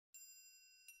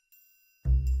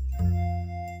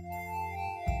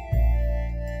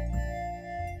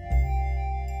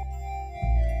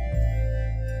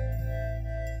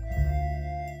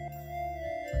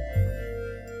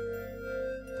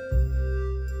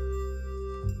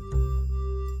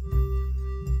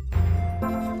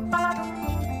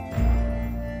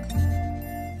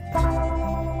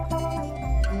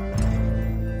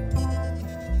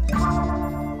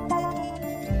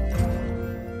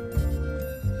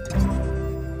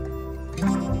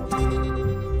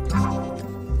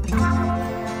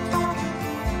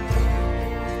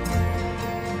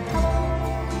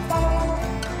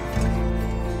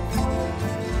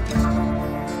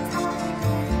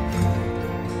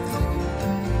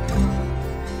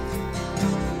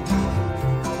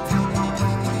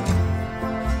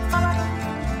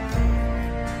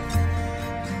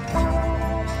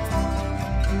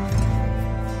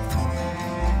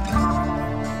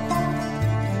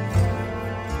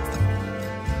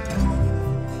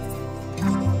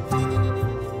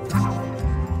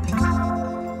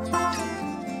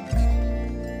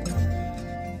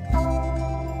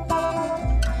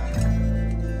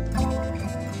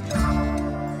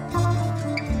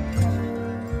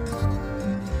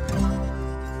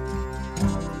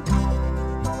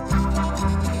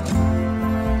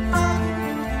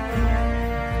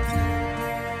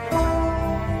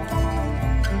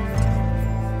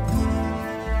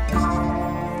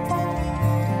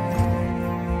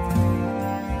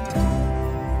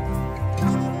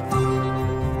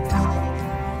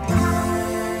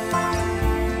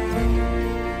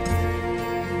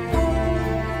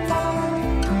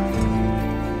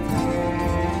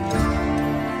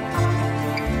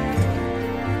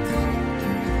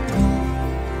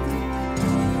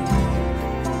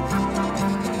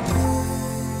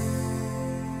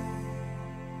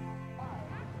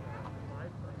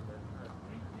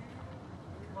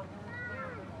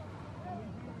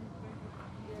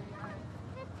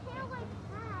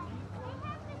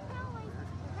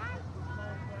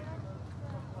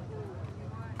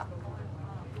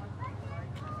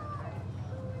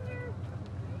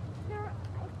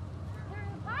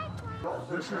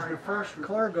This is the first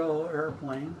cargo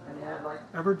airplane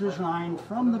ever designed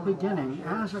from the beginning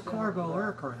as a cargo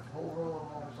aircraft.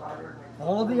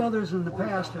 All of the others in the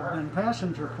past have been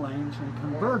passenger planes and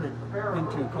converted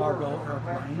into cargo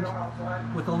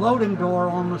airplanes with a loading door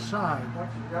on the side.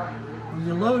 When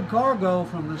you load cargo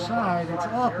from the side, it's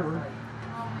awkward.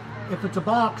 If it's a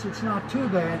box, it's not too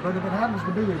bad, but if it happens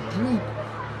to be a Jeep,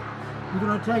 you're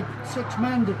going to take 6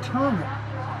 men to turn it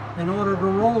in order to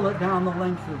roll it down the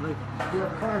length of the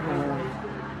cargo area.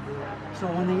 So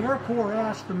when the Air Corps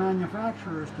asked the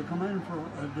manufacturers to come in for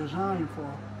a design for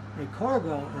a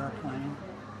cargo airplane,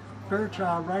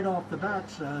 Fairchild right off the bat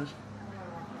says,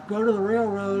 go to the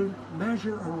railroad,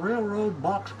 measure a railroad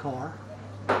boxcar,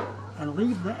 and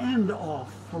leave the end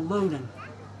off for loading.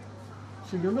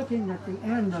 So you're looking at the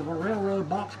end of a railroad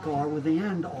boxcar with the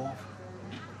end off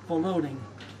for loading.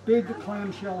 Big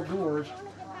clamshell doors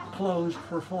closed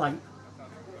for flight,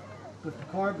 but the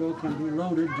cargo can be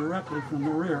loaded directly from the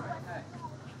rear.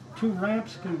 2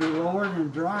 ramps can be lowered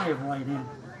and drive right in.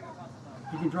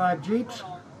 You can drive Jeeps,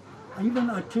 even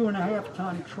a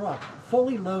 2.5-ton truck,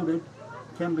 fully loaded,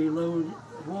 can be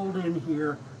rolled in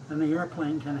here, and the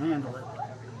airplane can handle it.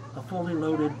 A fully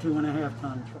loaded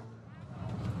 2.5-ton truck.